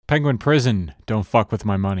Penguin Prison, don't fuck with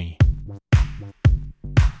my money.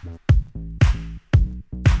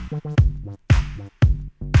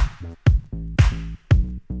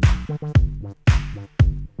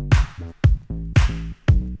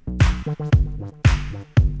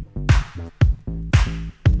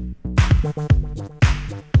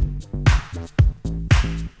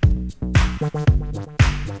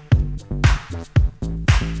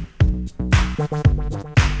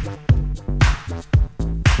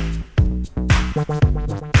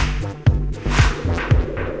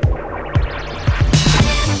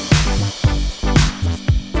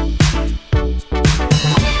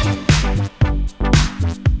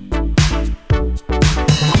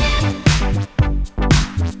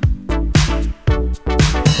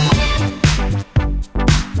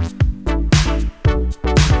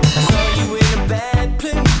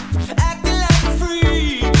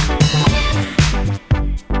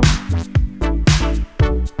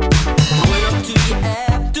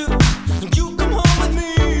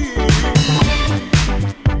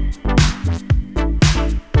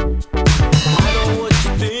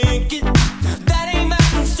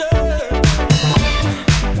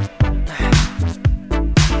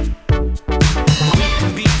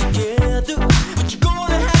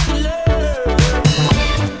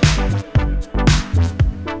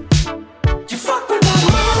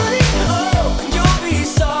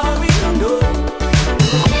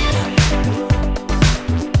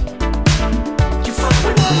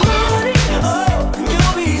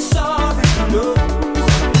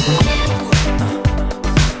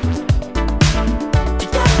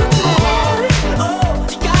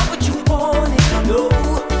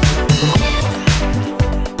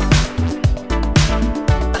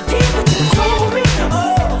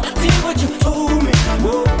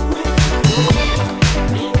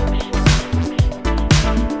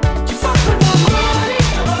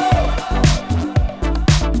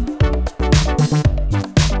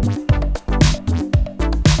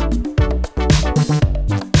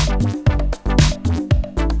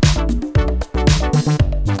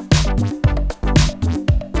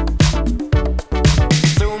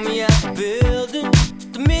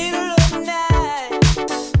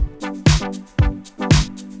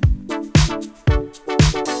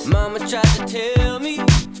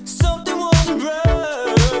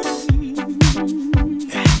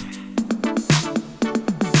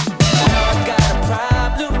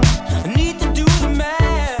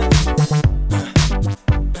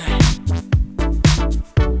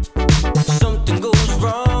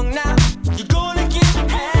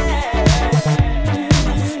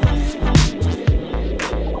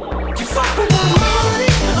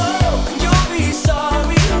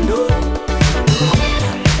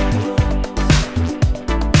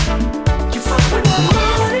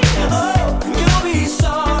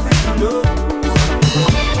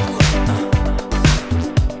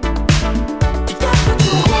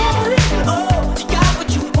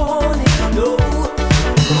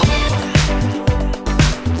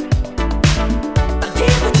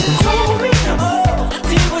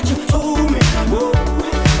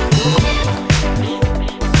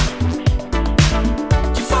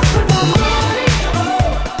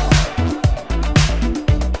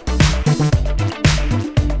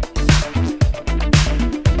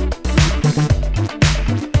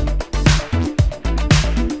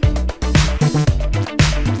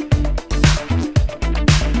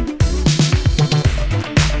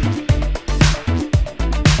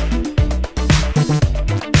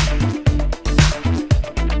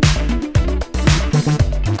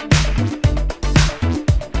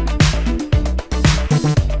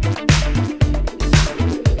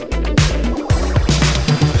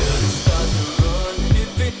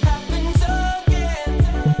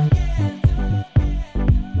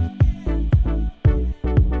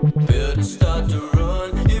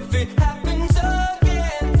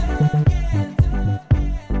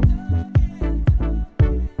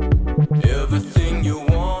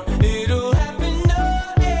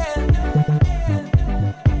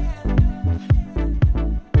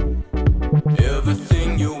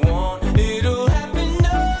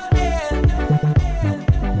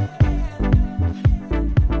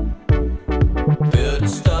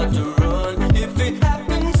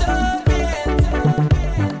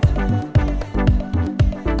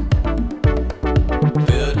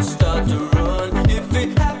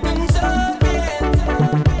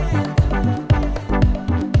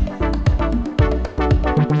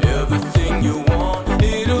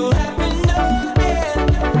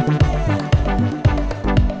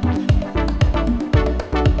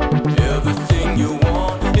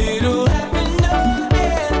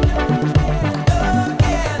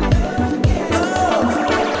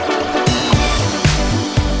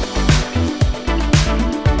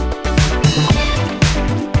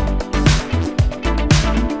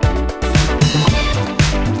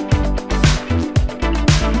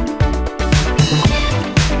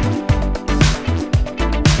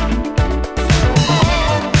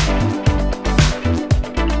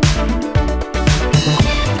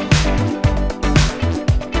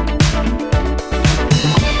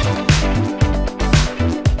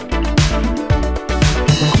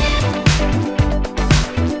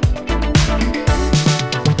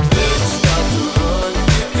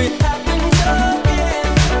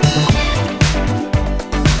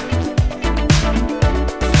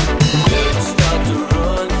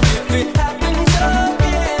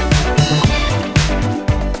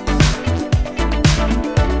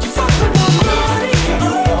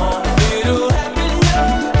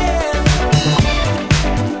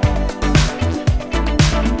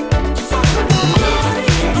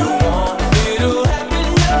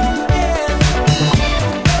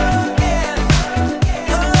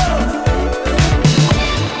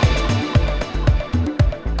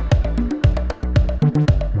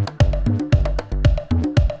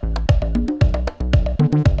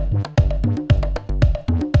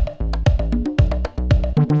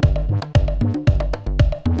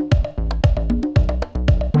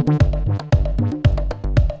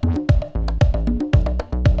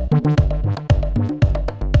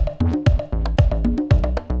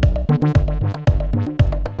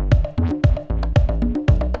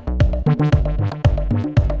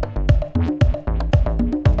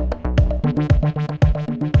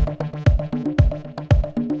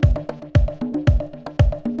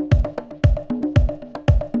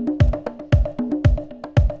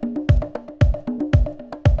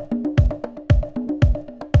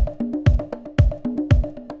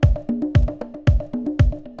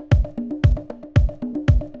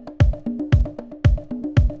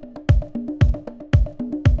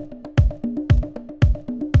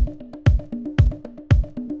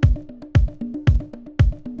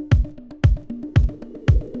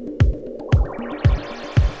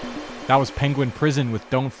 That was Penguin Prison with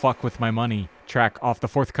Don't Fuck With My Money, track off the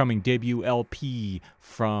forthcoming debut LP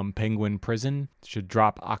from Penguin Prison. It should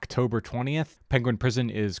drop October 20th. Penguin Prison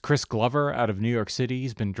is Chris Glover out of New York City.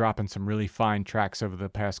 He's been dropping some really fine tracks over the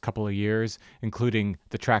past couple of years, including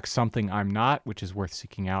the track Something I'm Not, which is worth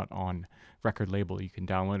seeking out on record label. You can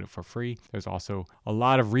download it for free. There's also a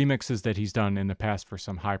lot of remixes that he's done in the past for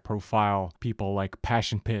some high-profile people like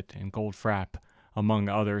Passion Pit and Goldfrapp, among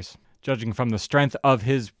others. Judging from the strength of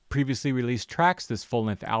his previously released tracks, this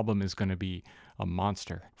full-length album is going to be a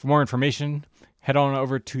monster. For more information, head on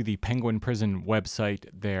over to the Penguin Prison website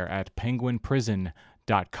there at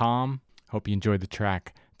penguinprison.com. Hope you enjoyed the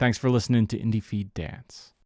track. Thanks for listening to IndieFeed Dance.